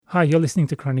Hi, you're listening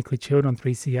to Chronically Chilled on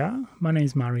 3CR. My name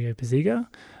is Mario Paziga.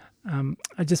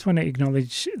 I just want to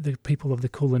acknowledge the people of the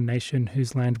Kulin Nation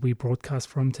whose land we broadcast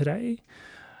from today.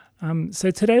 So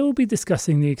today we'll be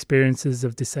discussing the experiences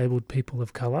of disabled people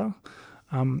of colour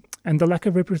and the lack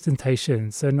of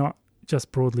representation, so not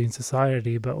just broadly in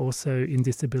society, but also in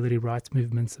disability rights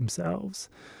movements themselves.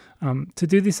 To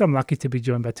do this, I'm lucky to be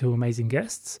joined by two amazing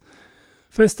guests.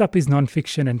 First up is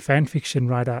non-fiction and fan fiction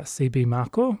writer C.B.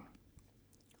 Marco,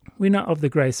 winner of the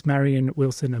Grace Marion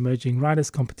Wilson Emerging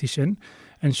Writers Competition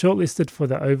and shortlisted for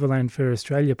the Overland Fair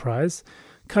Australia Prize.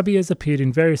 Cubby has appeared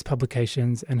in various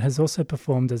publications and has also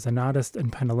performed as an artist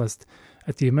and panellist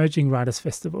at the Emerging Writers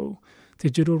Festival,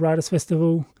 Digital Writers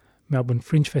Festival, Melbourne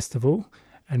Fringe Festival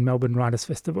and Melbourne Writers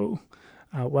Festival.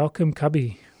 Welcome,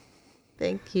 Cubby.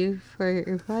 Thank you for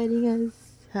inviting us.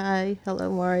 Hi.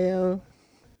 Hello, Mario.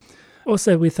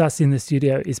 Also with us in the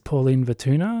studio is Pauline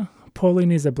Vatuna.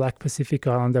 Pauline is a Black Pacific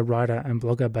Islander writer and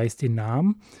blogger based in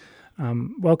Naarm.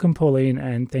 Welcome, Pauline,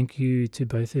 and thank you to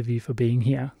both of you for being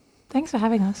here. Thanks for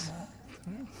having us.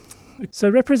 So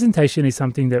representation is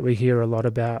something that we hear a lot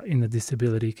about in the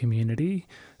disability community.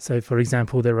 So, for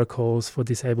example, there are calls for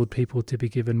disabled people to be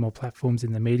given more platforms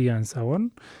in the media and so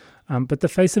on. But the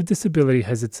face of disability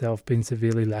has itself been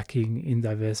severely lacking in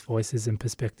diverse voices and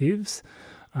perspectives.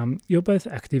 You're both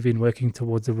active in working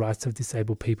towards the rights of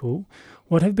disabled people.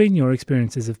 What have been your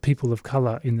experiences of people of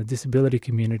colour in the disability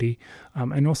community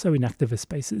and also in activist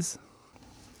spaces?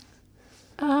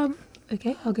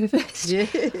 Okay, I'll go first. Yeah.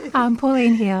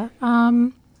 Pauline here.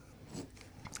 I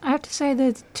have to say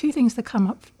there's two things that come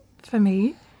up for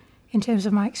me in terms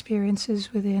of my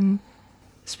experiences within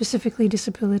specifically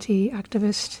disability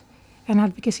activist and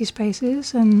advocacy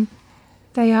spaces, and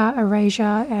they are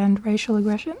erasure and racial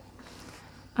aggression.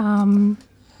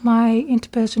 My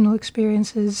interpersonal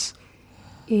experiences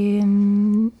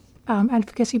in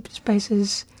advocacy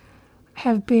spaces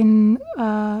have been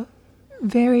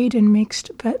varied and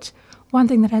mixed, but one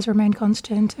thing that has remained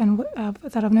constant and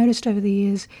that I've noticed over the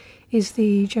years is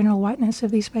the general whiteness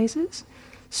of these spaces.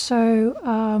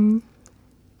 So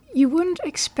you wouldn't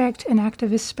expect an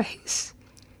activist space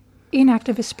in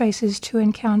activist spaces to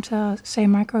encounter, say,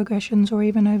 microaggressions or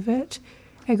even overt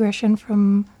aggression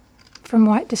from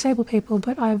white disabled people,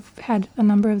 but I've had a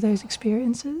number of those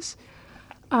experiences.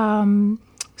 So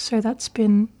that's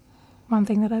been one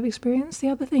thing that I've experienced. The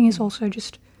other thing is also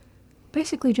just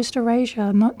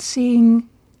erasure, not seeing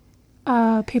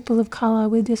people of colour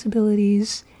with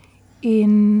disabilities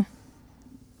in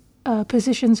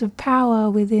positions of power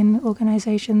within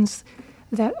organisations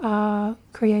that are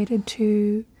created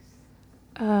to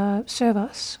serve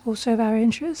us or serve our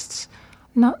interests,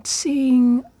 not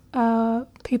seeing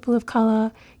people of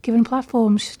colour given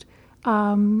platforms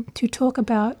to talk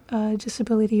about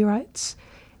disability rights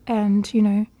and, you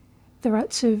know, the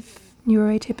rights of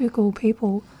neuroatypical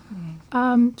people.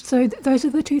 So those are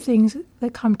the two things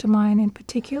that come to mind in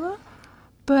particular.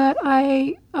 But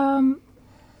I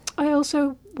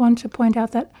also want to point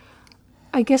out that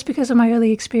I guess because of my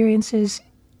early experiences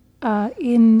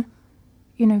in,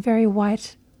 you know, very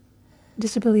white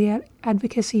disability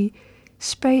advocacy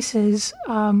spaces,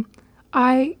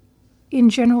 I, in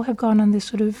general, have gone on this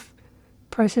sort of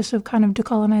process of kind of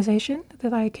decolonization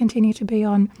that I continue to be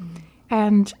on,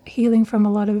 and healing from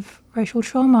a lot of racial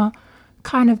trauma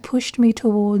kind of pushed me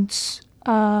towards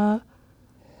black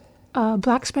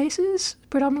spaces,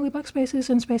 predominantly black spaces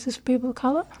and spaces for people of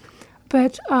colour.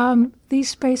 But these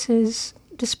spaces,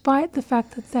 despite the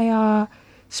fact that they are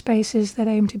spaces that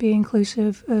aim to be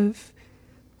inclusive of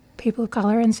people of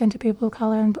colour and centre people of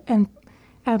colour and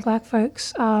black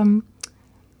folks,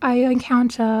 I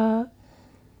encounter,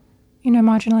 you know,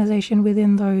 marginalisation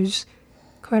within those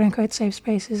quote-unquote safe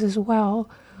spaces as well,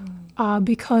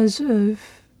 because of,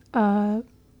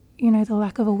 you know, the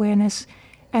lack of awareness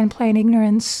and plain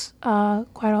ignorance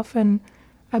quite often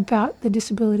about the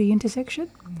disability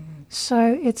intersection.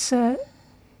 So it's a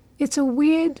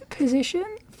weird position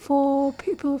for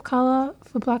people of colour,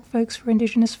 for black folks, for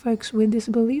Indigenous folks with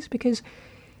disabilities, because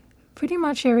pretty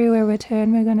much everywhere we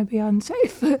turn, we're going to be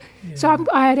unsafe. Yeah. So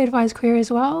I identify as queer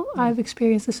as well. I've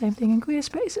experienced the same thing in queer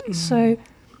spaces. So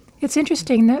it's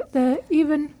interesting that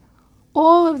even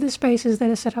all of the spaces that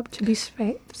are set up to be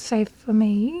safe for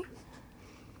me,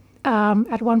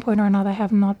 at one point or another,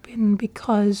 have not been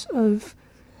because of,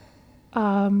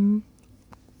 you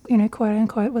know, quote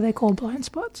unquote, what they call blind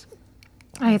spots.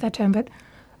 I hate that term, but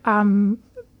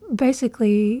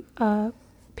basically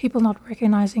people not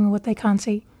recognizing what they can't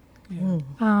see.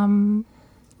 Yeah.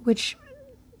 Which,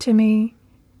 to me,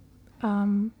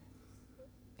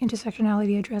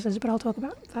 intersectionality addresses, but I'll talk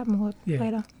about that more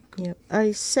later. Yep,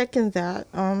 I second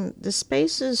that. The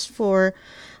spaces for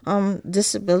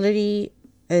disability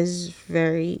is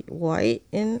very white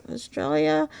in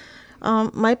Australia.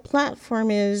 My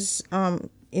platform is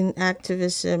in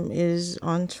activism is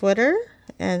on Twitter,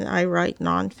 and I write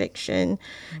nonfiction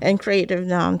and creative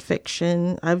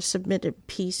nonfiction. I've submitted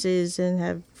pieces and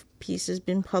have pieces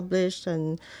been published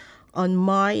on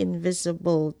my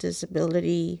invisible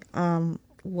disability.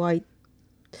 White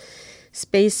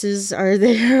spaces are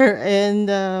there,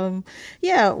 and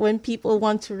when people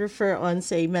want to refer on,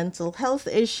 say, mental health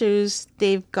issues,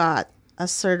 they've got a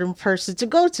certain person to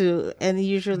go to, and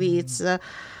usually it's a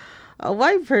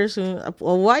white person,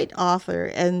 a white author.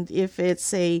 And if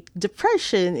it's a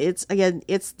depression,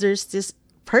 there's this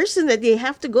person that they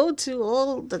have to go to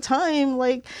all the time,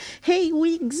 like, hey,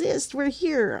 we exist, we're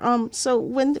here. So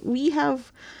when we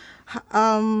have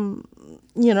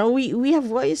we have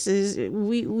voices,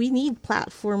 we need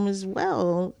platform as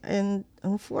well. And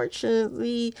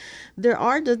unfortunately, there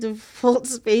are the default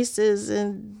spaces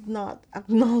and not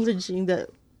acknowledging that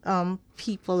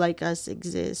people like us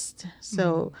exist.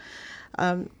 So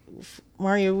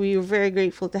Mario, we are very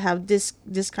grateful to have this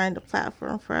kind of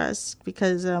platform for us,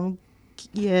 because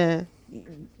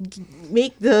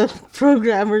make the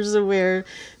programmers aware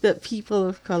that people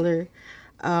of color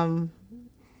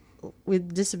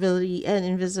with disability and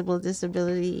invisible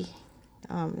disability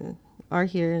are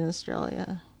here in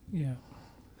Australia. Yeah.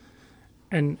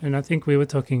 And I think we were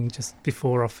talking just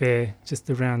before off air, just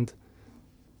around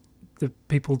the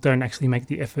people don't actually make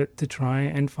the effort to try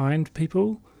and find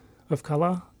people of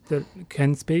colour that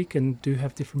can speak and do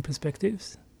have different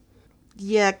perspectives.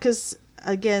 Yeah, because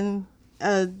again,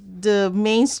 the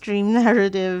mainstream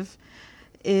narrative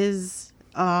is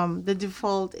the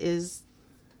default is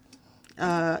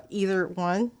either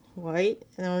one, white,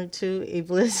 and two,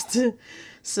 ableist.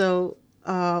 So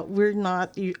we're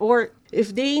not, or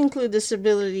if they include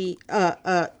disability,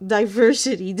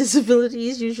 diversity, disability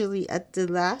is usually at the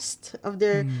last of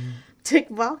their tick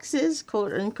boxes,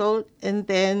 quote unquote, and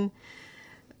then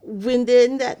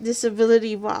within that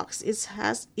disability box,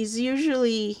 is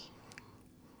usually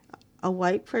a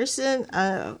white person.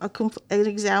 An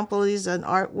example is an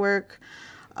artwork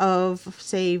of,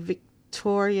 say,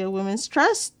 Victoria Women's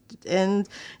Trust, and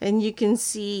you can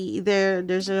see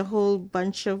there's a whole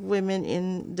bunch of women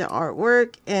in the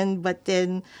artwork, but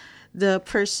then the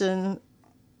person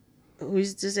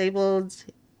who's disabled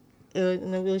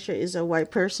in a wheelchair is a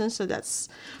white person. So that's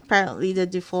apparently the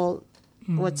default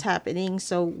what's happening.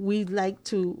 So we'd like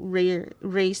to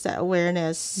raise that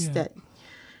awareness that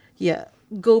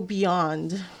go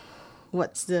beyond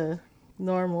what's the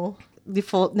normal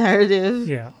default narrative.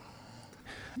 Yeah.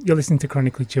 You're listening to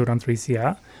Chronically Chilled on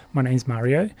 3CR. My name's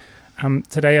Mario.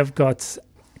 Today I've got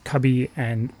Cubby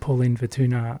and Pauline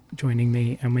Vertuna joining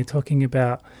me, and we're talking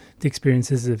about the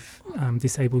experiences of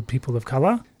disabled people of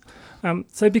colour.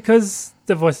 So because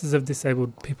the voices of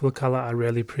disabled people of colour are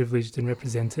rarely privileged and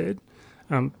represented,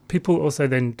 people also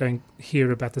then don't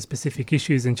hear about the specific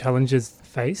issues and challenges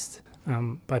faced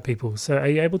by people. So are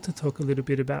you able to talk a little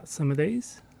bit about some of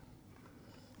these?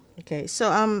 Okay,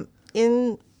 so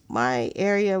in my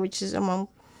area, which is among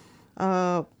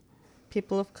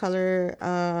people of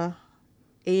color,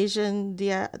 Asian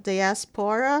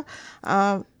diaspora,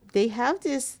 they have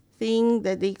this thing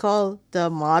that they call the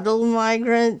model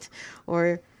migrant,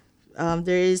 or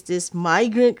there is this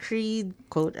migrant creed,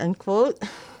 quote unquote,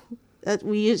 that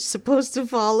we are supposed to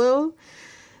follow.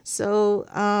 So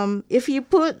if you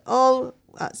put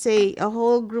say a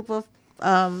whole group of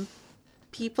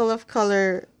people of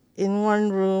color in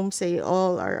one room, say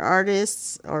all are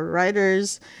artists or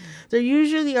writers, there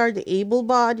usually are the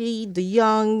able-bodied, the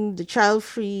young, the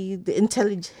child-free, the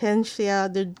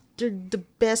intelligentsia, they're the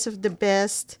best of the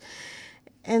best.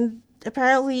 And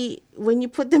apparently when you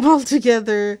put them all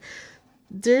together,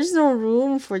 there's no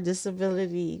room for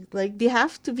disability. Like, they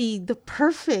have to be the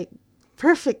perfect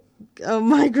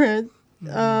migrant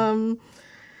to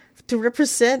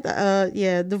represent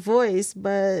the voice.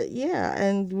 But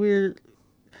and we're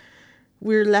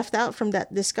left out from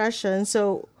that discussion.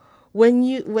 So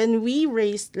when we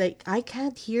raise, like, I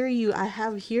can't hear you, I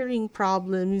have hearing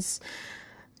problems,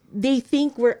 they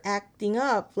think we're acting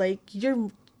up, like you're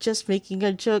just making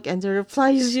a joke, and the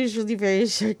reply is usually very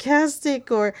sarcastic,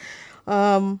 or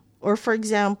for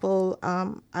example,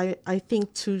 I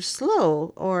think too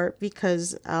slow, or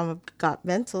because I've got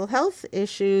mental health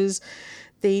issues,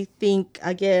 they think,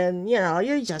 again,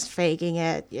 you're just faking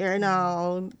it, and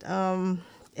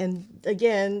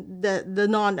again, the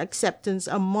non-acceptance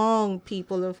among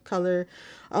people of color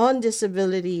on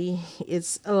disability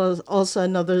is also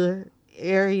another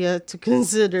area to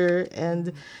consider,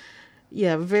 and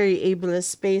yeah, very ableist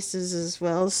spaces as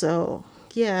well. So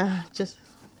yeah, just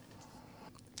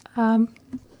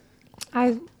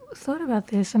I thought about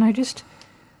this, and I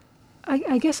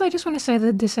guess I just want to say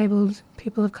that disabled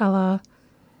people of color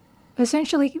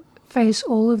essentially face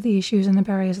all of the issues and the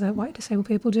barriers that white disabled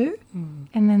people do,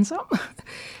 and then some.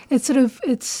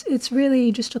 It's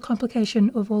really just a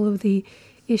complication of all of the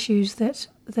issues that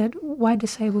white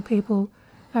disabled people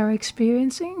are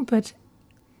experiencing, but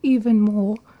even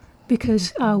more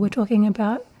because we're talking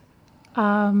about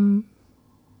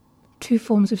two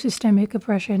forms of systemic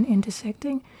oppression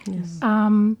intersecting. yes.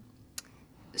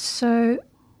 So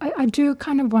I do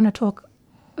kind of want to talk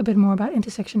a bit more about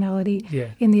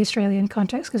intersectionality in the Australian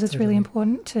context, because it's really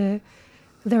important to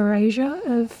the erasure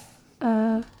of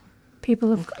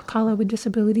people of colour with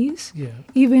disabilities,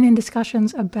 even in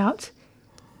discussions about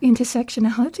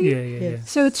intersectionality.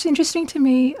 So it's interesting to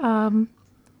me. I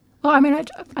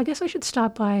guess I should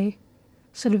start by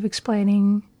sort of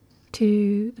explaining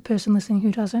to the person listening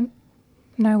who doesn't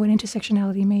know what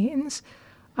intersectionality means.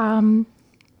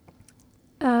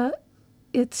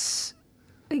 It's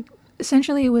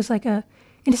essentially, it was like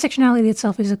intersectionality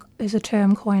itself is a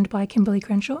term coined by Kimberly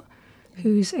Crenshaw,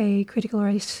 who's a critical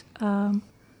race one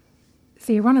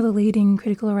of the leading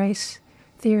critical race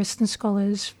theorists and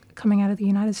scholars coming out of the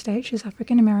United States. She's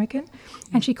African American,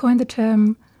 and she coined the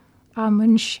term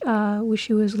when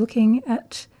she was looking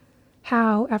at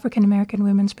how African American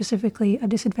women specifically are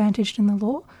disadvantaged in the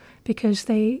law because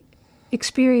they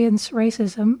experience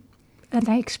racism and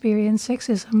they experience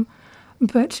sexism,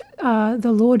 but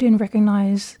the law didn't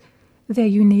recognize their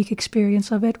unique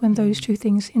experience of it when those two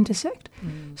things intersect.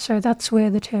 So that's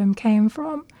where the term came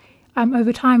from.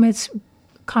 Over time, it's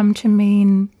come to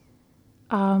mean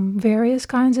various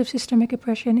kinds of systemic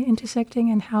oppression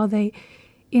intersecting and how they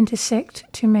intersect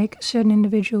to make certain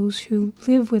individuals who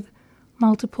live with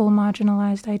multiple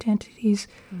marginalized identities,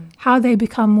 how they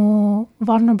become more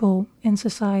vulnerable in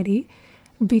society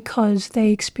because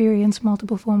they experience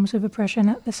multiple forms of oppression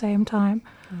at the same time.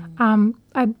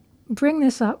 I bring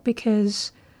this up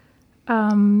because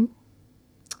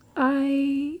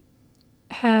I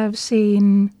have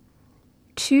seen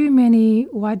too many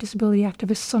white disability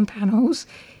activists on panels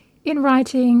in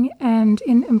writing and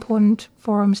in important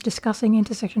forums discussing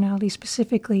intersectionality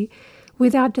specifically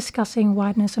without discussing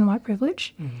whiteness and white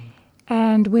privilege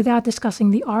and without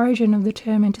discussing the origin of the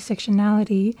term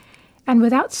intersectionality and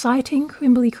without citing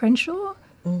Kimberly Crenshaw.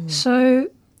 So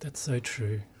that's so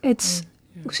true. It's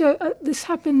this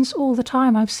happens all the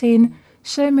time. I've seen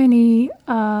so many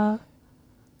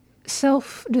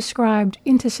self-described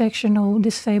intersectional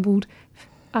disabled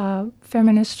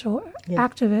feminists or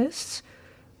activists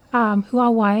who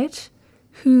are white,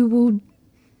 who will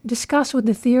discuss what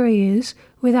the theory is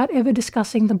without ever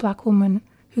discussing the black woman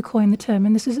who coined the term.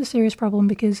 And this is a serious problem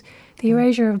because the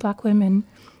erasure of black women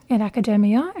in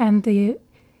academia and the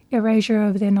erasure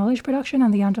of their knowledge production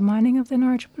and the undermining of their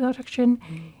knowledge production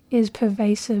is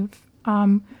pervasive,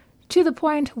 to the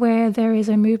point where there is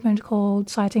a movement called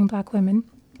Citing Black Women.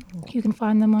 You can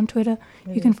find them on Twitter.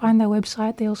 You can find their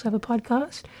website. They also have a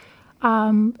podcast.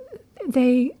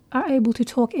 They are able to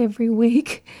talk every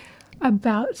week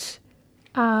about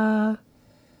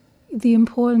the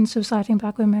importance of citing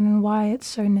black women and why it's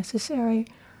so necessary.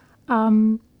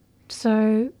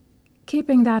 So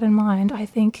keeping that in mind, I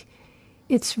think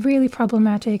it's really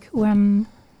problematic when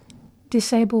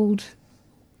disabled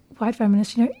white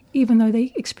feminists, even though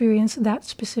they experience that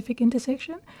specific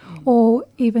intersection, or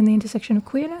even the intersection of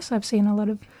queerness. I've seen a lot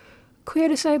of queer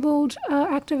disabled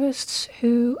activists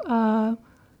who are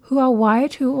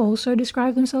white, who also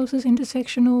describe themselves as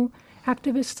intersectional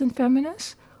activists and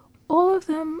feminists. All of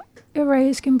them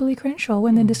erase Kimberly Crenshaw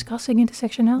when they're discussing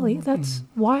intersectionality. That's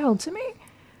wild to me.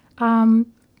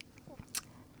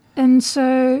 And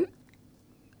so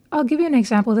I'll give you an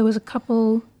example. There was a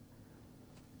couple,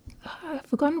 I've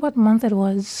forgotten what month it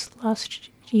was last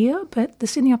year, but the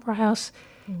Sydney Opera House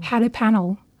had a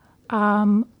panel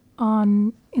on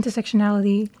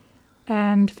intersectionality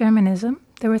and feminism.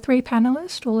 There were 3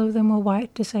 panelists. All of them were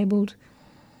white, disabled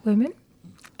women.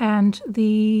 And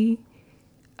the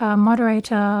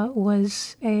moderator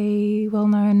was a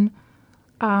well-known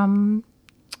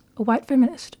white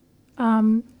feminist,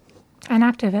 an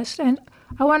activist. And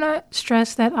I want to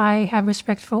stress that I have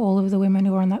respect for all of the women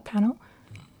who were on that panel.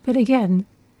 But again,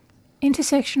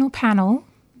 intersectional panel,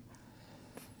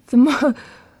 the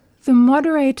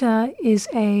moderator is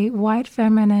a white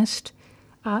feminist,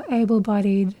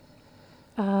 able-bodied,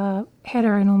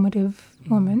 heteronormative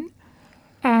woman,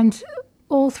 and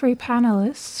all 3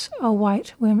 panelists are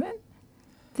white women.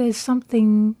 There's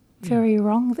something very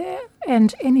wrong there.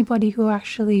 And anybody who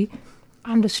actually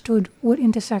understood what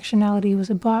intersectionality was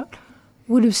about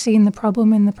would have seen the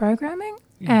problem in the programming.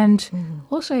 Yeah. And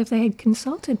also, if they had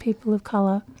consulted people of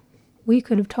colour, we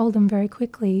could have told them very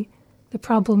quickly the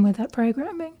problem with that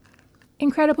programming.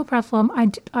 Incredible platform.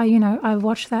 I've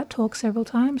watched that talk several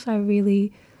times. I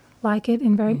really like it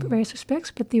in various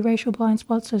respects, but the racial blind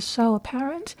spots are so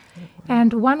apparent.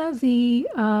 And one of the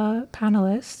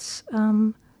panelists,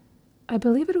 I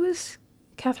believe it was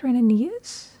Catherine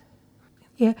Aeneas.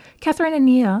 Yeah, Catherine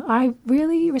Aeneas. I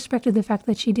really respected the fact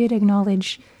that she did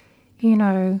acknowledge,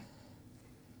 at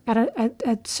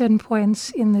certain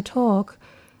points in the talk,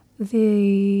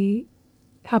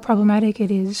 how problematic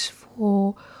it is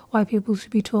for white people to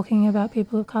be talking about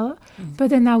people of colour. But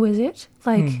then that was it.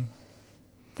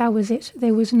 That was it.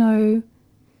 There was no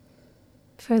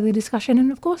further discussion.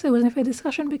 And of course there was no further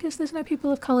discussion because there's no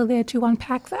people of colour there to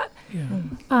unpack that. Yeah.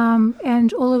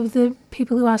 And all of the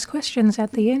people who asked questions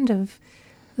at the end of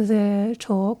the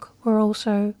talk were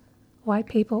also white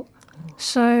people.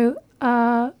 So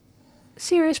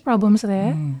serious problems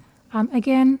there.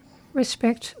 Again,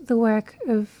 respect the work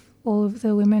of all of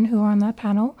the women who are on that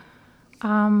panel.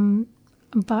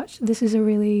 But this is a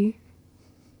really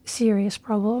serious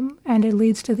problem, and it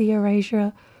leads to the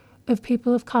erasure of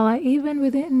people of colour, even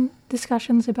within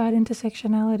discussions about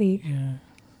intersectionality. Yeah.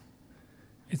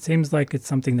 It seems like it's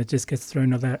something that just gets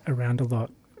thrown around a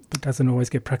lot, but doesn't always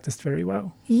get practiced very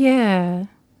well. Yeah,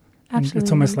 absolutely. And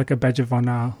it's almost like a badge of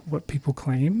honour, what people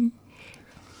claim.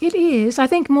 It is. I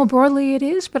think more broadly it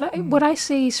is, but what I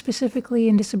see specifically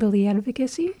in disability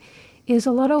advocacy is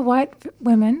a lot of white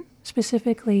women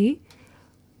specifically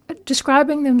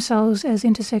describing themselves as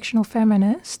intersectional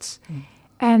feminists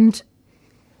and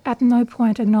at no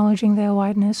point acknowledging their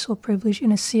whiteness or privilege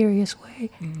in a serious way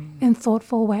and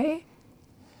thoughtful way,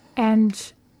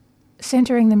 and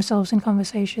centering themselves in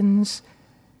conversations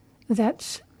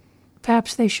that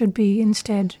perhaps they should be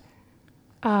instead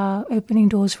opening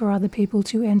doors for other people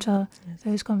to enter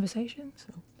those conversations.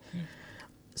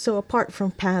 So apart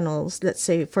from panels, let's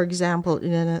say, for example,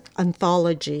 in an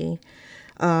anthology,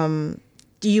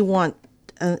 do you want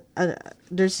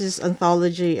there's this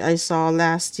anthology I saw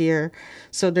last year.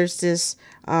 So there's this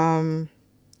one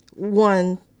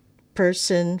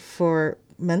person for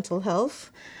mental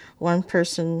health, one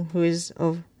person who is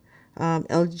of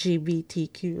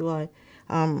LGBTQI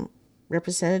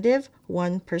representative,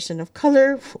 one person of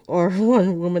color, or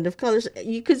one woman of color. So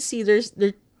you could see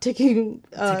they're ticking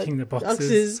the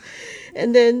boxes.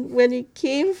 And then when it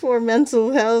came for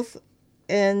mental health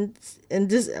and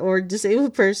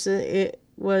disabled person, it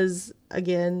was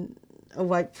again a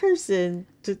white person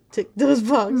to tick those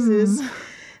boxes.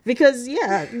 Because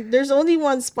there's only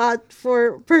one spot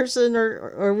for person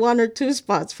or one or two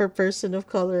spots for person of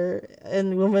color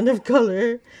and woman of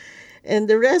color, and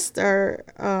the rest are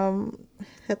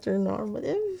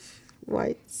heteronormative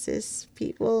white cis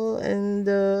people, and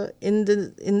in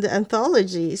the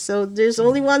anthology. So there's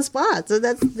only one spot. So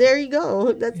there you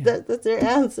go. That's their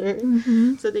answer.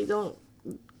 So they don't.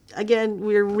 Again,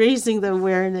 we're raising the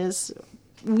awareness.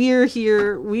 We're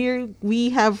here. We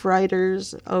have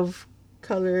writers of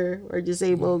color or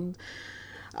disabled.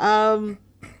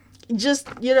 Just,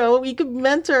 you could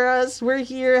mentor us. We're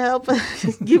here. Help us.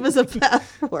 Give us a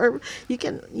platform. You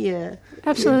can,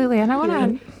 absolutely. And I want to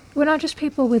add, we're not just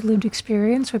people with lived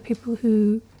experience. We're people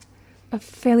who are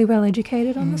fairly well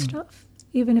educated on this stuff,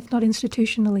 even if not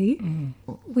institutionally.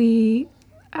 We,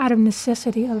 out of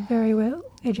necessity, are very well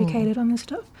educated on this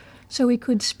stuff. So we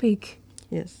could speak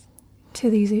to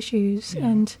these issues.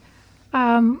 And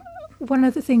one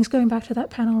of the things, going back to that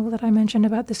panel that I mentioned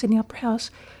about the Sydney Opera House,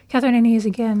 Catherine Aeneas,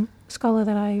 again, a scholar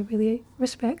that I really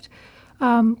respect,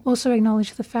 also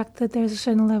acknowledged the fact that there's a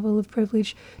certain level of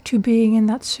privilege to being in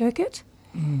that circuit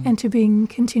and to being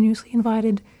continuously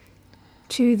invited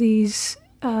to these,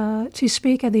 to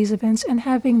speak at these events and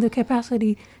having the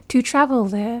capacity to travel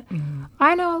there.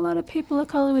 I know a lot of people of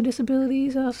colour with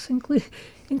disabilities, us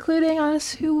including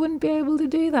us, who wouldn't be able to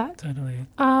do that. Totally.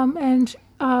 And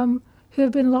who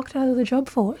have been locked out of the job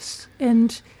force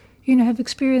and, have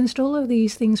experienced all of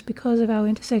these things because of our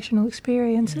intersectional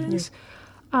experiences.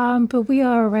 But we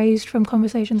are erased from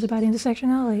conversations about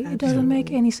intersectionality. Absolutely. It doesn't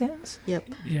make any sense. Yep.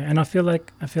 Yeah, and I feel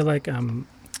like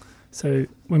so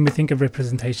when we think of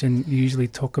representation, you usually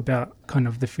talk about kind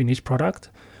of the finished product,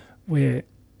 and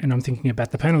I'm thinking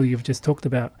about the panel you've just talked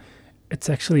about. It's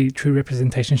actually true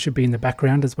representation should be in the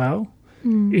background as well.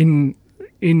 In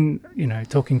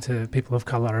talking to people of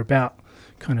colour about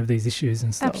kind of these issues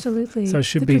and stuff. Absolutely. So it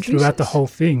should be producers. Throughout the whole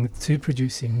thing to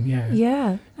producing. Yeah.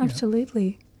 Yeah,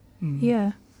 absolutely.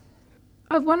 Yeah.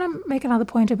 I want to make another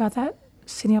point about that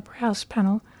Sydney Opera House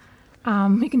panel.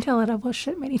 You can tell that I've watched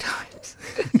it many times.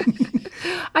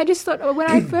 I just thought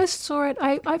when I first saw it,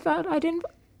 I found I didn't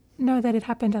know that it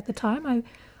happened at the time.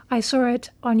 I saw it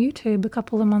on YouTube a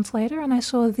couple of months later, and I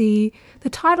saw the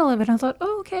title of it, and I thought,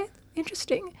 oh, okay,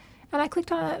 interesting. And I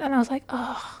clicked on it, and I was like,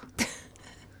 oh,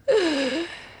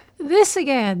 this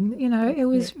again. It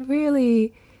was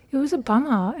really, it was a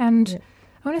bummer. And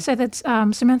I want to say that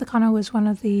Samantha Connor was one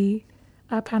of the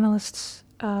panelists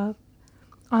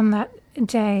on that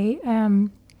day.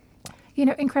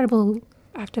 Incredible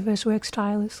activist, works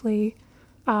tirelessly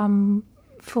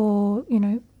for,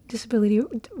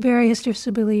 various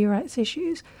disability rights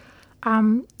issues.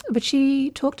 But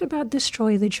she talked about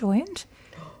Destroy the Joint,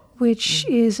 which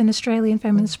is an Australian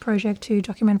feminist project to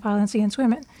document violence against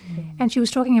women. And she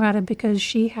was talking about it because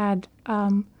she had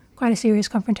quite a serious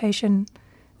confrontation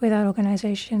with that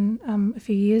organisation a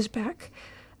few years back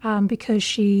because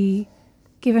she,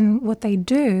 given what they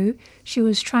do, she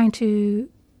was trying to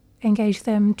engage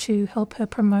them to help her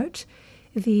promote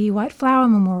the White Flower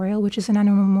Memorial, which is an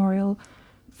annual memorial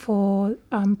for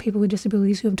people with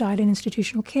disabilities who have died in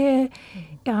institutional care,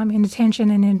 in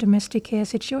detention and in domestic care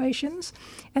situations.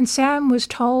 And Sam was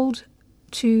told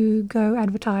to go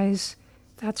advertise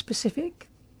that specific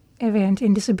event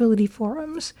in disability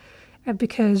forums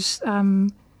because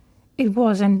it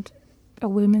wasn't a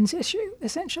women's issue,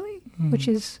 essentially, which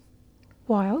is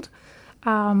wild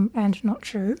and not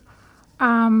true.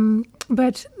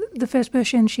 But the first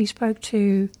person she spoke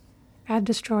to at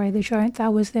Destroy the Joint,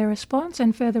 that was their response,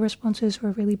 and further responses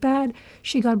were really bad.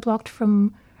 She got blocked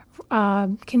from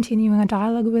continuing a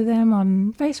dialogue with them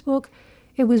on Facebook.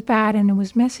 It was bad and it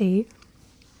was messy.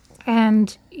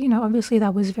 And, obviously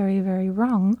that was very, very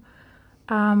wrong.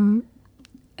 One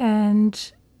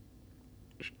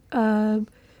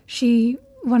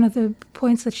of the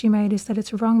points that she made is that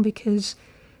it's wrong because,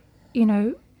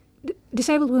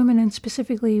 disabled women, and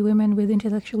specifically women with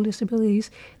intellectual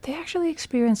disabilities, they actually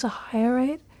experience a higher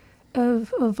rate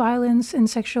of violence and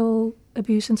sexual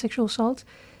abuse and sexual assault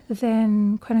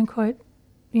than, quote unquote,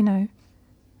 than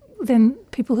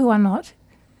people who are not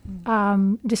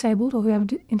disabled or who have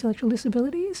intellectual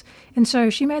disabilities. And so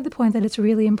she made the point that it's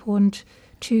really important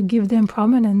to give them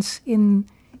prominence in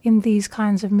these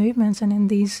kinds of movements and in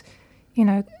these,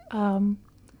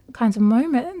 kinds of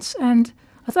moments. And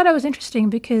I thought it was interesting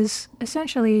because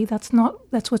essentially that's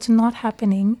what's not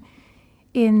happening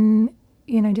in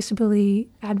disability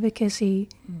advocacy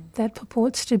that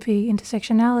purports to be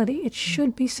intersectionality. It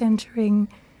should be centering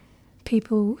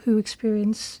people who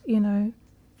experience the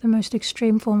most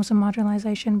extreme forms of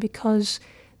marginalization because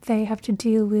they have to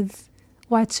deal with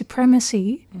white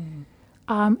supremacy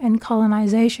and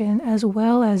colonization as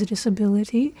well as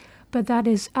disability, but that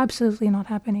is absolutely not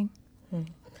happening.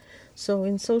 So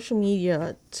in social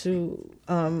media,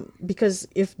 because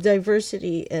if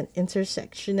diversity and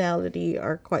intersectionality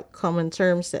are quite common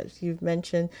terms that you've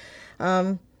mentioned,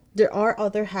 there are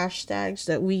other hashtags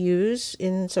that we use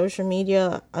in social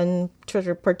media on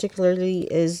Twitter, particularly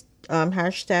is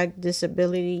hashtag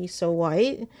disability so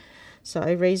white. So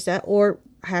I raised that, or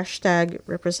hashtag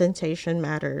representation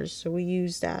matters. So we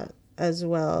use that as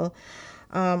well.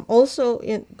 Also,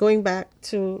 going back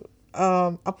to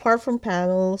apart from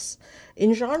panels,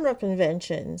 in genre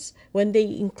conventions, when they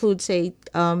include, say,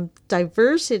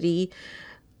 diversity,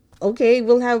 okay,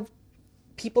 we'll have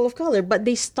people of color, but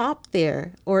they stop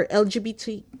there, or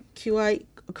LGBTQI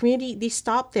community, they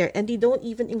stop there, and they don't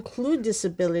even include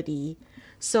disability.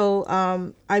 So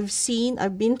I've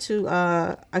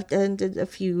attended a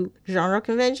few genre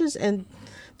conventions, and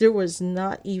there was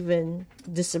not even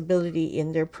disability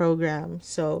in their program.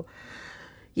 So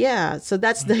yeah, so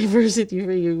that's diversity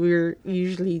for you. We're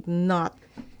usually not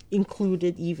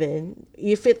included, even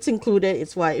if it's included,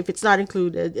 it's white. If it's not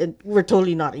included, and we're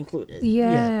totally not included.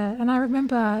 Yeah, and I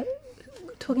remember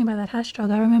talking about that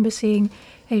hashtag. I remember seeing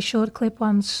a short clip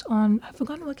once on, I've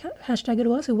forgotten what hashtag it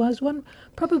was. It was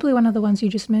probably one of the ones you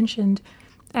just mentioned,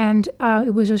 and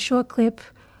it was a short clip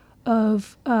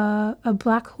of a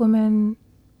black woman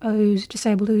who's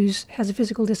disabled, who has a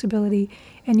physical disability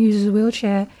and uses a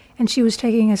wheelchair, and she was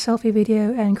taking a selfie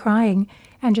video and crying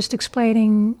and just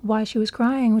explaining why she was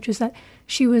crying, which is that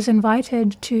she was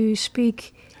invited to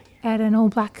speak at an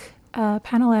all-black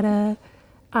panel at a,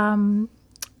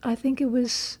 I think it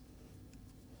was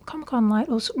Comic-Con Light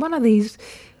or one of these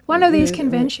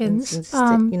conventions.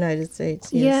 United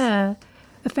States, yes. Yeah,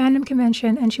 a fandom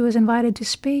convention, and she was invited to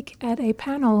speak at a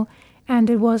panel, and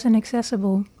it wasn't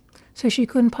accessible. So she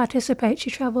couldn't participate. She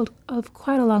traveled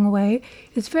quite a long way.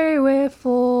 It's very rare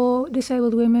for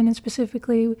disabled women, and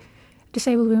specifically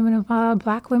disabled women of color,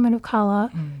 black women of color,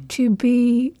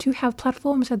 to have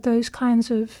platforms at those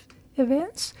kinds of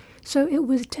events. So it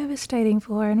was devastating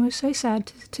for her, and it was so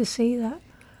sad to see that.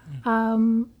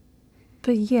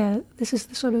 But yeah, this is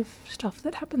the sort of stuff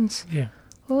that happens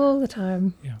all the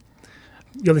time. Yeah.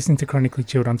 You're listening to Chronically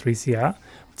Chilled on 3CR.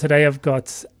 Today I've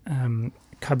got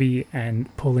Cubby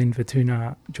and Pauline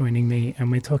Vertuna joining me, and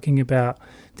we're talking about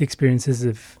the experiences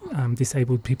of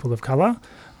disabled people of colour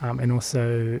and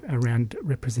also around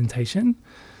representation.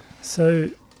 So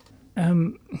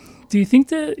do you think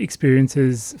the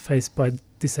experiences faced by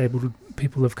disabled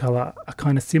people of colour are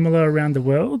kind of similar around the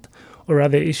world, or are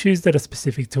there issues that are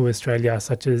specific to Australia,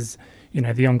 such as, you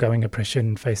know, the ongoing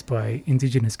oppression faced by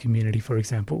Indigenous community, for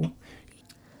example?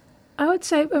 I would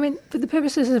say, I mean, for the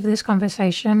purposes of this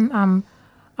conversation,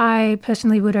 I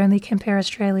personally would only compare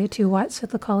Australia to white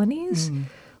settler colonies,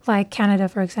 like Canada,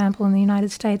 for example, and the United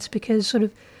States, because sort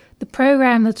of the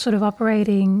program that's sort of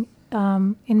operating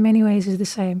in many ways is the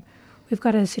same. We've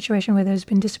got a situation where there's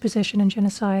been dispossession and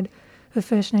genocide of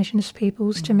First Nations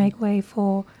peoples to make way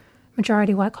for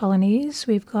majority white colonies.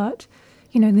 We've got,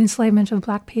 you know, the enslavement of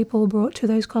black people brought to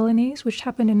those colonies, which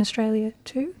happened in Australia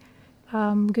too.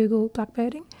 Google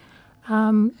blackbirding.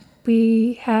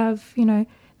 We have, you know,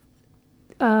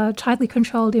 tightly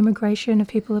controlled immigration of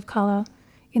people of colour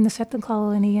in the settler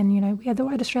colony, and, you know, we had the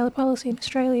White Australia policy in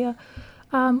Australia.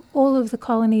 All of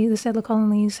the settler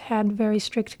colonies had very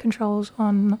strict controls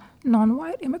on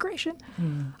non-white immigration.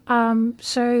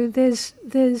 So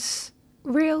there's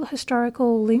real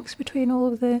historical links between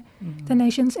all of the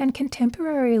nations, and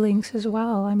contemporary links as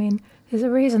well. I mean, there's a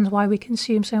reason why we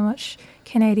consume so much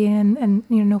Canadian and,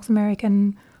 you know, North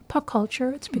American pop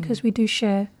culture. It's because we do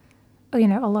share, you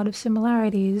know, a lot of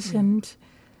similarities, and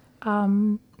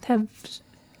have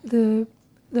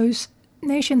those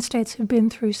nation states have been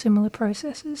through similar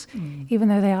processes, even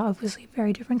though they are obviously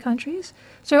very different countries.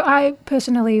 So I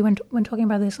personally, when talking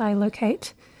about this, I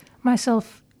locate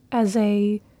myself as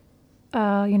a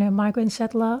you know, migrant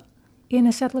settler in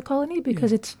a settler colony,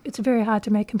 because it's very hard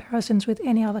to make comparisons with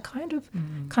any other kind of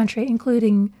country,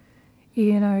 including,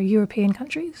 you know, European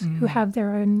countries who have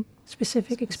their own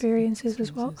specific experiences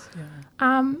as well.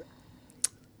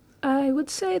 I would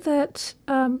say that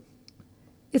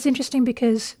it's interesting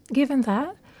because, given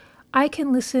that, I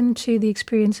can listen to the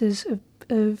experiences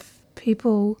of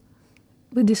people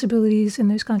with disabilities in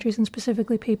those countries, and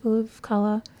specifically people of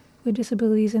colour with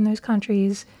disabilities in those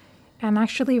countries, and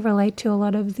actually relate to a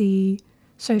lot of the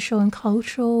social and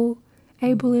cultural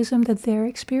ableism that they're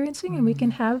experiencing. And we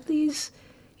can have these,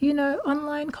 you know,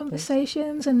 online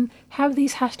conversations and have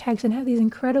these hashtags and have these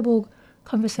incredible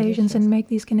conversations and make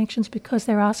these connections, because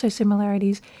there are so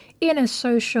similarities in a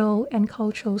social and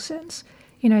cultural sense.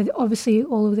 You know, obviously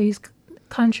all of these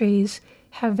countries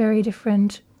have very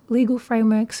different legal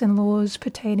frameworks and laws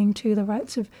pertaining to the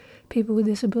rights of people with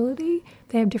disability.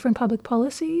 They have different public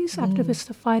policies. Activists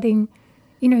are fighting,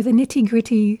 you know, the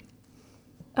nitty-gritty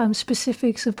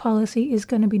specifics of policy is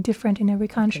going to be different in every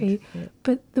country.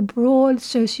 But the broad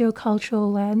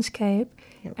socio-cultural landscape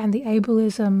and the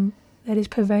ableism that is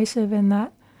pervasive in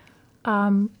that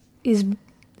is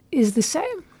the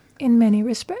same in many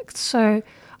respects. So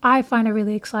I find it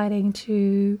really exciting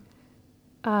to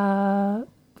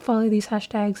follow these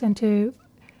hashtags, and to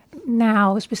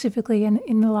now specifically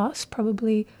in the last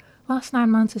 9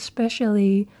 months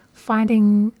especially,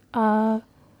 finding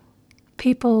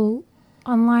people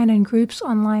online and groups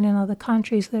online in other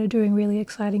countries that are doing really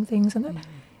exciting things, and that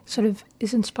sort of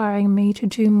is inspiring me to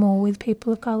do more with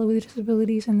people of colour with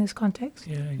disabilities in this context.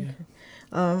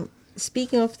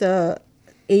 Speaking of the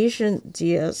Asian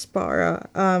diaspora,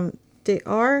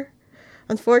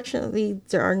 unfortunately,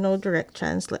 there are no direct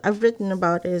I've written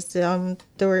about it. There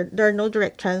are no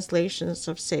direct translations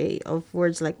of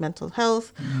words like mental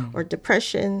health or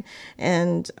depression,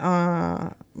 and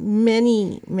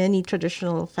many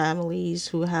traditional families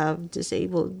who have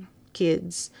disabled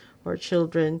kids or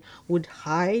children would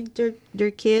hide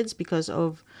their kids because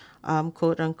of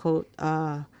quote unquote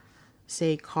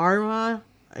say karma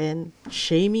and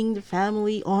shaming the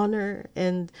family honor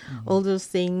and all those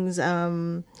things.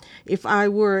 If I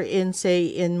were in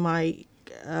my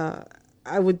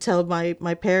I would tell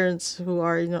my parents who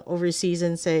are, you know, overseas,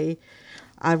 and say,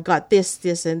 I've got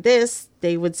this and this,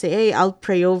 they would say, hey, I'll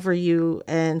pray over you,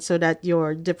 and so that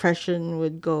your depression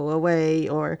would go away,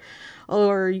 or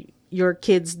your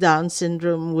kid's Down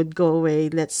syndrome would go away.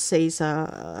 Let's say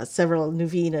several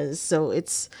novenas. So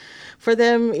it's, for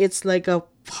them, it's like a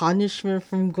punishment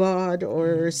from God,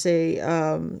 or say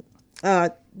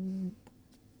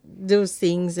those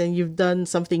things, and you've done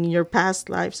something in your past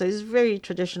life. So it's a very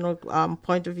traditional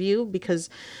point of view, because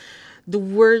the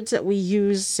words that we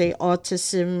use, say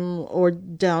autism or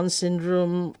Down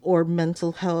syndrome or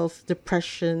mental health,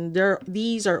 depression,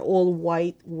 these are all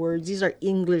white words. These are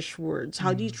English words.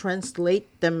 How do you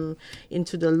translate them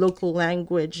into the local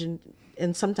language?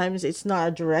 And sometimes it's not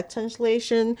a direct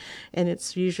translation, and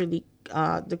it's usually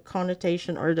the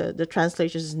connotation or the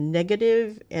translation is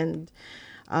negative. And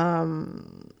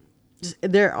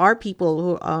there are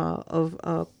people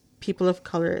who people of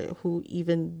color who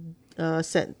even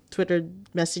sent Twitter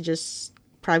messages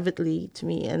privately to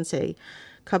me and say,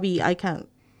 "Cubby, I can't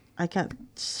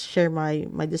share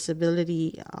my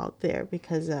disability out there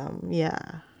because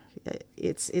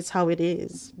it's how it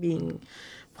is being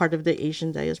part of the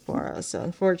Asian diaspora." So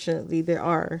unfortunately, there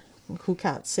are who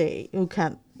can't.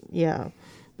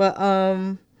 But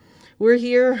we're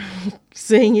here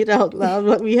saying it out loud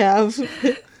what we have,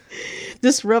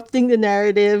 disrupting the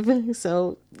narrative.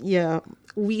 So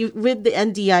with the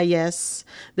NDIS,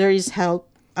 there is help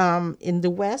in the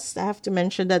West. I have to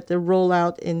mention that the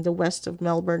rollout in the west of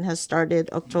Melbourne has started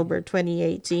October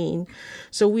 2018.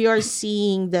 So we are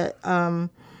seeing that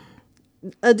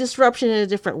a disruption in a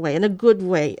different way, in a good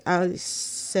way.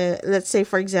 Let's say,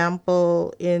 for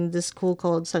example, in the school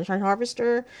called Sunshine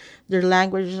Harvester, their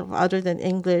language other than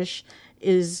English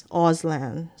is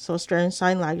Auslan. So Australian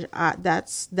Sign Language,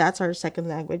 that's our second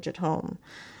language at home.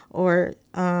 Or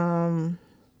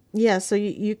so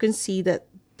you can see that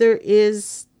there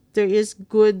is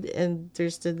good and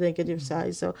there's the negative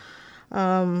side. So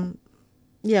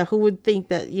who would think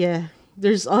that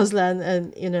there's Auslan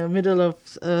and in the middle of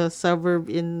a suburb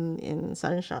in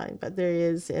Sunshine, but there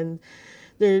is, and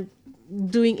they're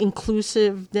doing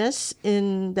inclusiveness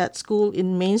in that school,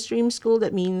 in mainstream school.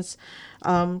 That means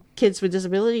kids with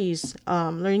disabilities,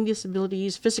 learning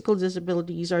disabilities, physical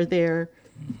disabilities are there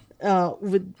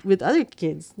with other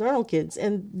kids, normal kids,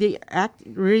 and they act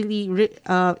really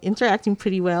interacting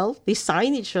pretty well. They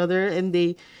sign each other and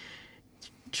they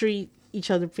treat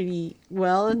each other pretty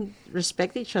well and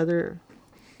respect each other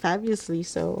fabulously.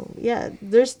 So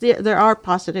there are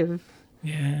positive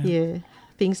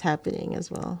things happening as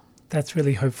well. That's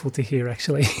really hopeful to hear,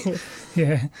 actually.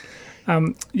 Yeah.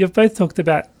 You've both talked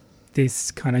about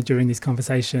this kind of during this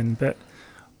conversation, but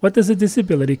what does the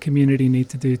disability community need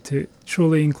to do to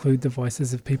truly include the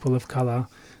voices of people of colour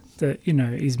that,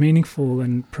 is meaningful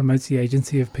and promotes the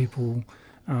agency of people,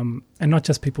 and not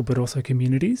just people, but also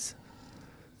communities?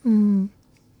 When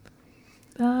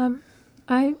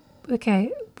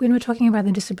we're talking about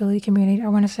the disability community, I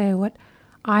want to say what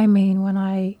I mean when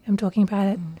I am talking about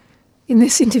it in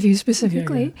this interview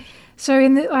specifically. Yeah. So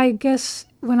I guess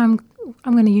when I'm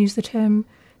going to use the term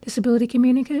disability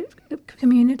community,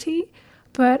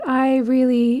 but I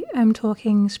really am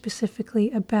talking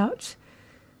specifically about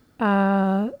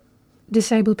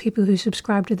disabled people who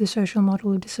subscribe to the social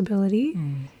model of disability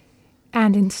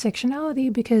and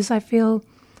intersectionality, because I feel,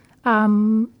 a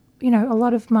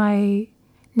lot of my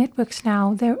networks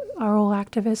now, they are all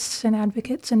activists and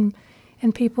advocates and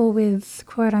people with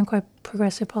quote-unquote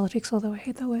progressive politics, although I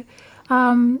hate that word,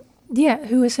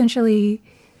 who essentially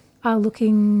are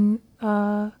looking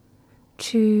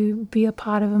to be a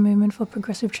part of a movement for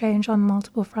progressive change on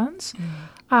multiple fronts.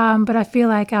 But I feel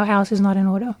like our house is not in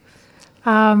order.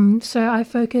 So I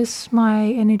focus my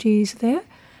energies there.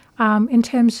 In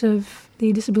terms of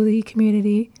the disability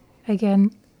community,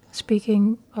 again,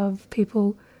 speaking of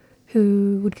people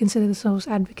who would consider themselves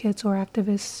advocates or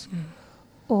activists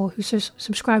or who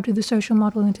subscribe to the social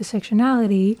model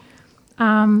intersectionality,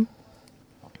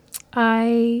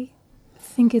 I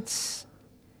think it's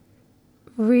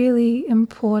really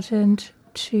important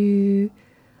to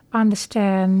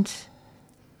understand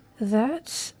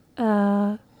that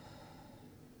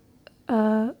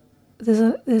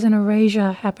there's an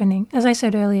erasure happening. As I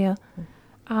said earlier,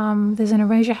 there's an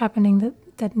erasure happening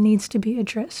that needs to be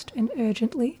addressed and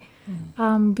urgently,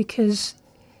 because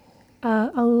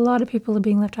a lot of people are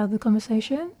being left out of the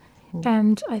conversation,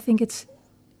 and I think it's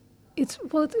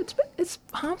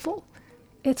harmful.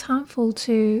 It's harmful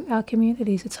to our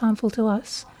communities. It's harmful to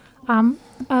us.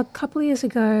 A couple of years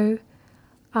ago,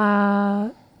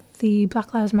 the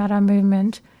Black Lives Matter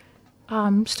movement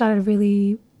started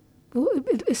really,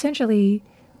 it essentially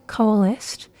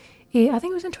coalesced. I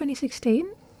think it was in 2016.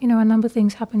 A number of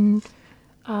things happened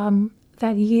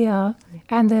that year,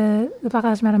 and the Black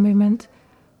Lives Matter movement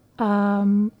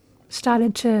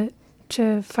started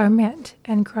to foment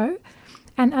and grow.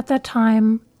 And at that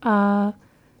time, the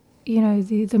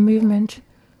movement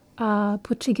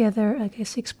put together like a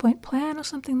 6-point plan or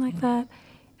something like that,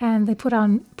 and they put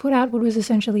out what was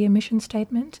essentially a mission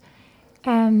statement,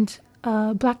 and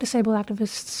Black disabled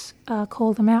activists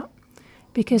called them out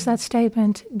because that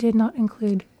statement did not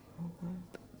include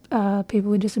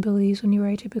people with disabilities or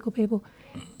neurotypical people.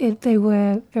 They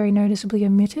were very noticeably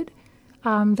omitted.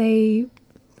 They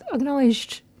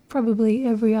acknowledged probably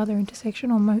every other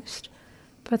intersection, or most,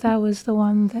 but that was the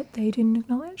one that they didn't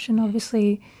acknowledge. And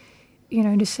obviously,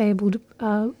 disabled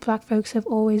black folks have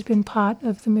always been part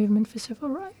of the movement for civil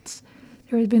rights.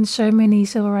 There have been so many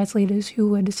civil rights leaders who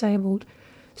were disabled.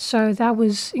 So that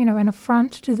was, an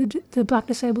affront to the black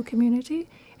disabled community,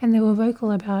 and they were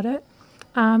vocal about it.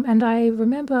 And I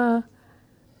remember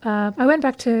I went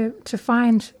back to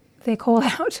find their call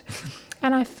out,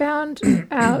 and I found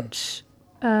out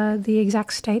the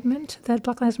exact statement that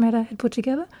Black Lives Matter had put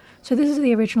together. So this is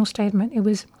the original statement. It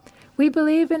was, "We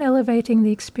believe in elevating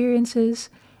the experiences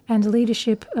and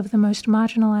leadership of the most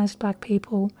marginalized black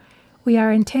people. We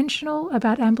are intentional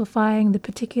about amplifying the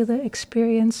particular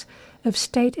experience of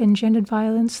state and gendered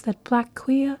violence that black,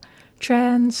 queer,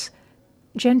 trans,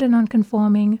 gender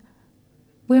nonconforming,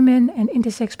 women and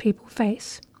intersex people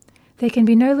face. There can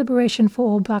be no liberation for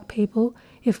all black people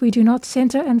if we do not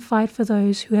center and fight for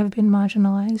those who have been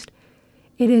marginalized.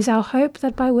 It is our hope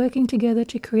that by working together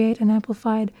to create and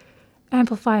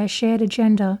amplify a shared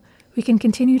agenda, we can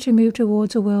continue to move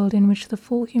towards a world in which the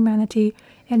full humanity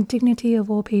and dignity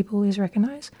of all people is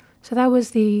recognized." So that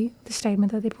was the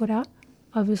statement that they put out.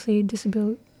 Obviously,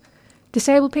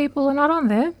 disabled people are not on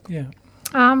there. Yeah.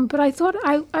 But I thought,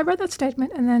 I read that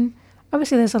statement, and then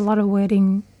obviously there's a lot of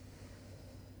wording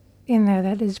in there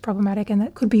that is problematic and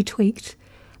that could be tweaked.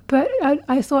 But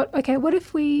I thought, okay, what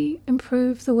if we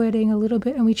improve the wording a little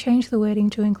bit and we change the wording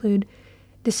to include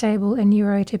disabled and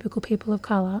neurotypical people of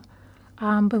color,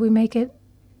 but we make it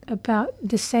about a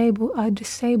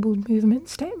disabled movement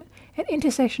statement, an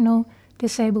intersectional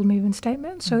disabled movement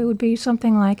statement. So it would be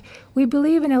something like, "We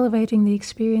believe in elevating the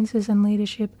experiences and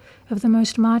leadership of the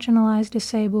most marginalized,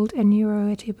 disabled, and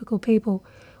neurotypical people.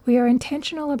 We are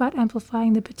intentional about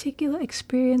amplifying the particular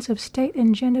experience of state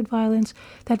and gendered violence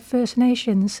that First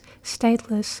Nations,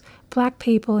 stateless, black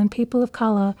people and people of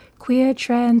color, queer,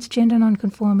 trans, gender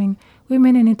nonconforming,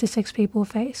 women and intersex people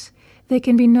face. There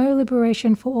can be no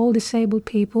liberation for all disabled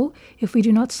people if we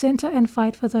do not center and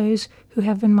fight for those who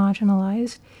have been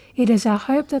marginalized. It is our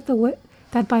hope that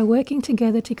that by working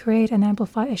together to create and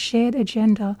amplify a shared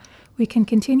agenda, we can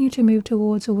continue to move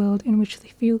towards a world in which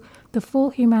the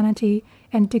full humanity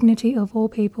and dignity of all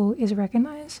people is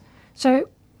recognized." So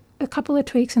a couple of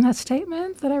tweaks in that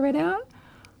statement that I read out.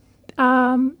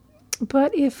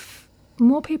 But if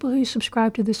more people who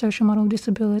subscribe to the social model of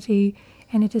disability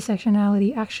and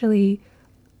intersectionality actually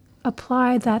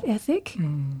applied that ethic,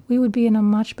 we would be in a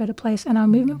much better place and our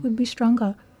movement would be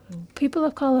stronger. People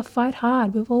of color fight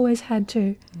hard. We've always had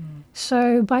to.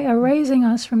 So by erasing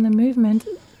us from the movement,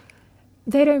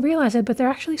 they don't realize it, but they're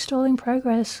actually stalling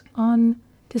progress on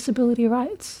disability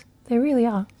rights. They really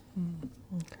are.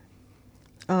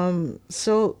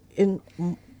 So in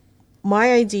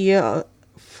my idea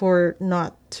for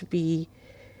not to be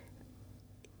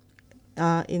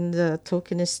in the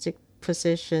tokenistic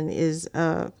position is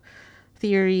a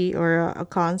theory or a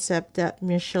concept that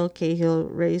Michelle Cahill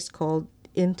raised called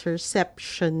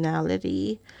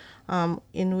interceptionality,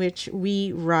 in which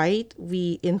we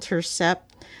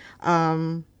intercept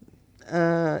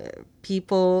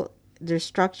people, their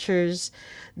structures,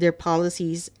 their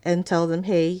policies, and tell them,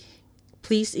 hey,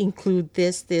 please include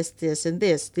this, and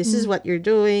this. This is what you're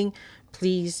doing.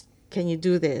 Please, can you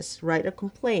do this? Write a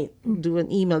complaint, do an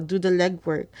email, do the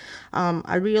legwork.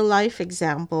 A real life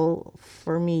example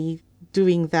for me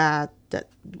doing that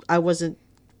I wasn't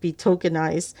be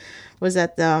tokenized was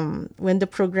that when the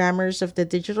programmers of the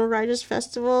Digital Writers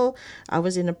Festival, I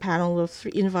was in a panel of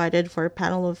three, invited for a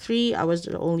panel of three. I was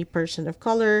the only person of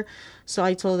color. So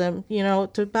I told them,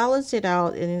 to balance it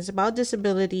out, and it's about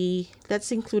disability,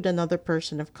 let's include another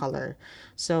person of color.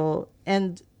 So,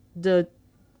 and the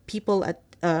people at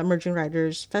Emerging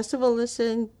Writers Festival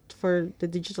listened for the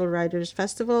Digital Writers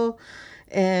Festival,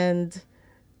 and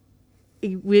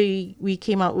we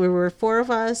came out, we were four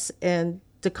of us, and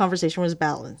the conversation was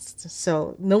balanced.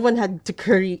 So no one had to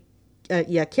carry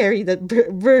that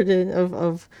burden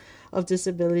of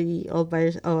disability all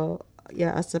by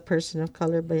as a person of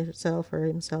color by herself or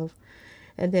himself.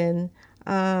 And then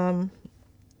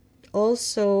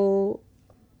also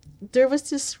there was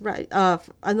this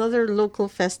another local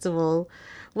festival.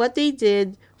 What they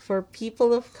did for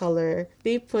people of color,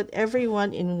 they put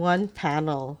everyone in one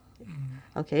panel.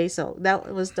 Okay, so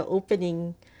that was the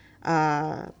opening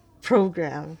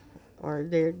program, or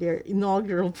their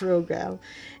inaugural program.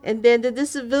 And then the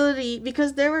disability,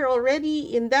 because they were already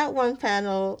in that one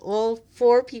panel, all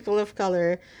four people of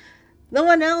color, no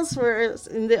one else was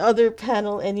in the other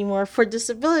panel anymore for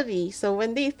disability. So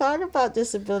when they thought about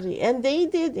disability, and they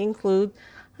did include,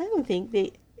 I don't think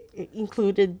they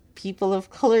included people of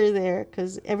color there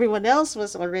because everyone else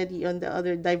was already on the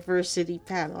other diversity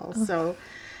panel. So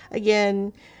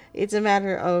again, it's a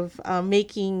matter of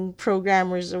making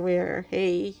programmers aware.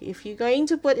 Hey, if you're going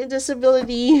to put a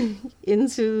disability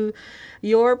into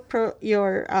your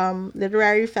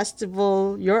literary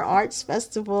festival, your arts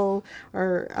festival,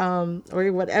 or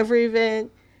whatever event,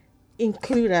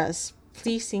 include us.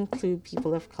 Please include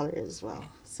people of color as well.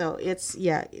 So that's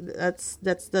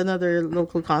another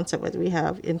local concept that we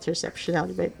have,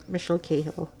 intersectionality by Michelle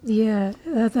Cahill. Yeah,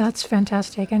 that's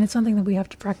fantastic, and it's something that we have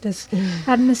to practice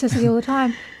at necessity all the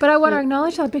time. But I want to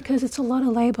acknowledge that because it's a lot of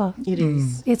labour. It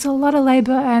is. It's a lot of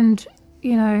labour, and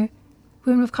women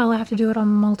of colour have to do it on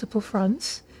multiple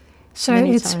fronts. So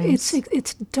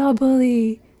it's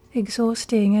doubly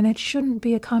exhausting, and it shouldn't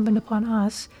be incumbent upon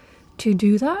us to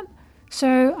do that.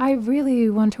 So I really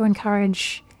want to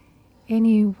encourage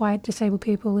any white disabled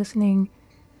people listening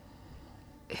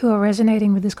who are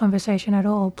resonating with this conversation at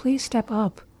all, please step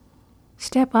up.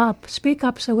 Step up. Speak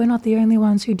up so we're not the only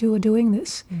ones who are doing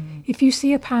this. If you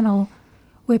see a panel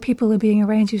where people are being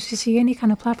arranged, if you see any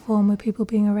kind of platform where people are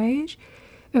being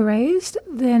erased,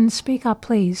 then speak up,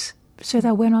 please, so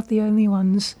that we're not the only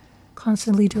ones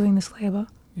constantly doing this labour.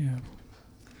 Yeah.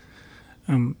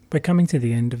 We're coming to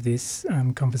the end of this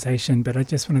conversation, but I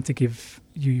just wanted to give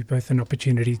you both an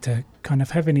opportunity to kind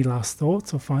of have any last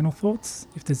thoughts or final thoughts,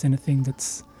 if there's anything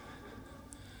that's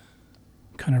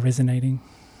kind of resonating.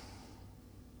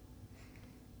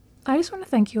 I just want to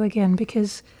thank you again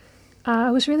because I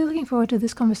was really looking forward to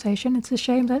this conversation. It's a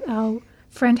shame that our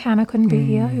friend Hannah couldn't be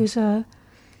here, who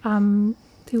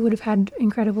would have had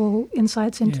incredible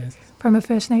insights from a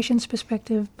First Nations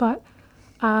perspective, but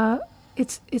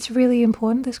it's really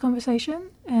important, this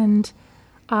conversation, and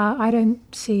I don't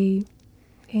see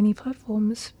any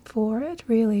platforms for it,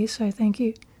 really, so thank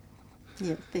you.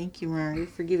 Yeah, thank you, Mari,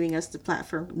 for giving us the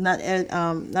platform. Not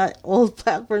all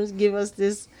platforms give us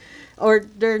this, or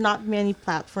there are not many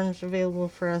platforms available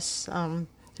for us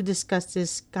to discuss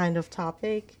this kind of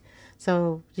topic.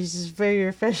 So this is very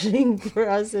refreshing for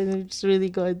us, and it's really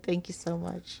good. Thank you so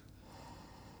much.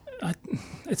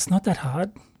 It's not that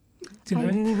hard.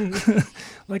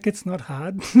 Like, it's not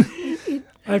hard.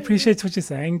 I appreciate what you're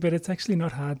saying, but it's actually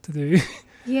not hard to do.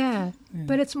 Yeah.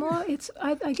 But it's more,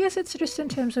 I guess it's just in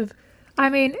terms of,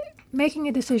 making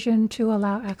a decision to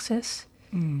allow access.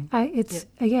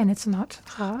 Again, it's not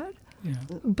hard,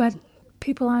 but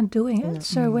people aren't doing it.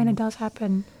 So when it does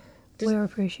happen, we're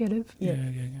appreciative. Yeah.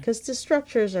 Because the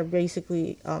structures are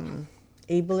basically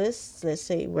ableist, let's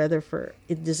say, whether for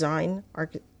design,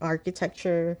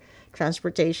 architecture,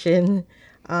 transportation,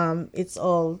 it's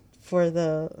all for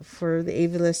the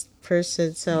ableist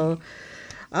person. So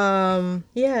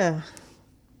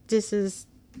this is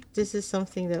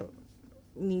something that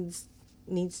needs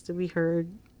to be heard,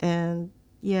 and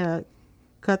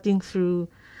cutting through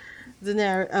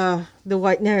the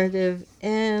white narrative,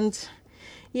 and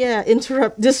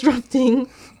disrupting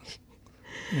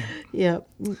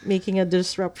making a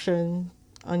disruption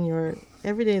on your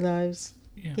everyday lives.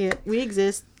 We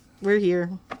exist. We're here.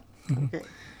 Okay.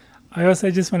 I also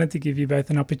just wanted to give you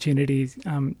both an opportunity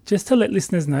just to let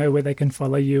listeners know where they can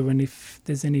follow you, and if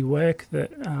there's any work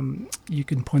that you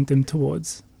can point them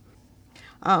towards.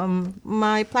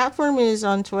 My platform is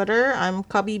on Twitter. I'm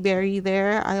Cubby Berry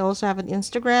there. I also have an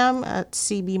Instagram at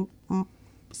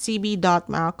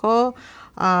cb.malco.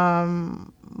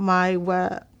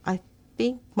 I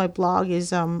think my blog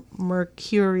is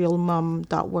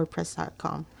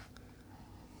mercurialmum.wordpress.com.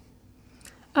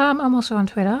 I'm also on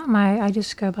Twitter. I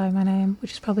just go by my name,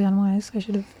 which is probably unwise. I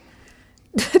should have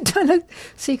done a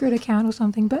secret account or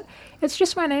something. But it's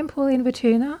just my name, Pauline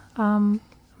Vituna. I'm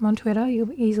on Twitter.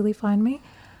 You'll easily find me.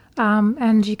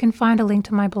 And you can find a link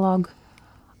to my blog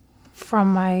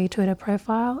from my Twitter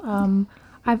profile.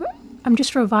 I'm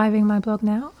just reviving my blog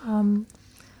now.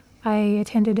 I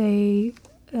attended the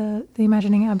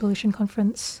Imagining Abolition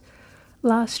conference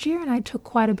last year, and I took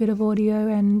quite a bit of audio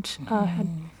and I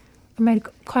made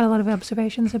quite a lot of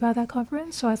observations about that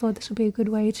conference, so I thought this would be a good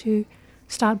way to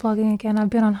start blogging again. I've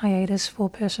been on hiatus for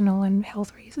personal and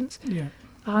health reasons.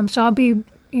 So I'll be,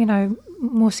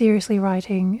 more seriously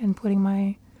writing and putting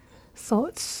my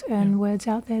thoughts and words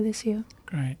out there this year.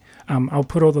 Great. I'll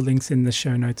put all the links in the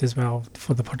show notes as well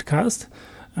for the podcast,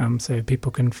 so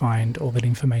people can find all that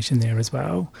information there as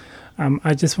well.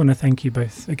 I just want to thank you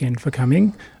both again for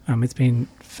coming. It's been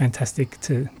fantastic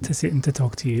to sit and to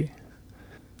talk to you.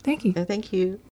 Thank you. Thank you.